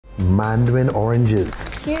mandarin oranges.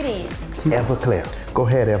 Cuties. Everclear. Go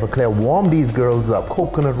ahead, Everclear. Warm these girls up.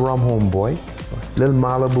 Coconut rum, homeboy. Little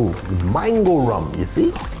Malibu. Mango rum, you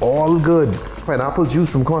see? All good. Pineapple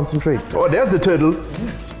juice from concentrate. Oh, there's the turtle.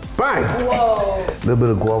 Bang! Whoa. A little bit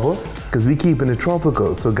of guava, because we keeping it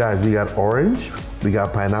tropical. So guys, we got orange, we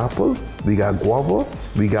got pineapple, we got guava,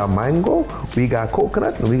 we got mango, we got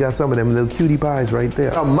coconut, and we got some of them little cutie pies right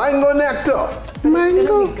there. A mango nectar. Mango. It's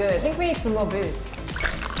gonna be good. I think we need some more booze.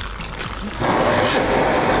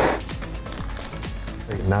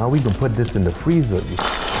 Now we can put this in the freezer.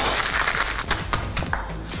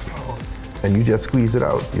 And you just squeeze it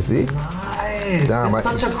out, you see? Nice. Damn, It's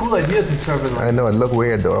such a cool idea to serve it like. I know, it look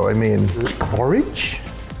weird though. I mean, orange?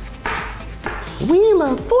 Wheel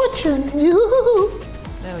of Fortune, you.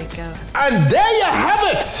 There we go. And there you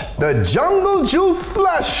have it, the jungle juice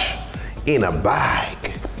slush in a bag.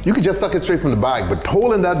 You can just suck it straight from the bag, but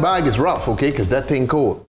holding that bag is rough, okay? Because that thing cold.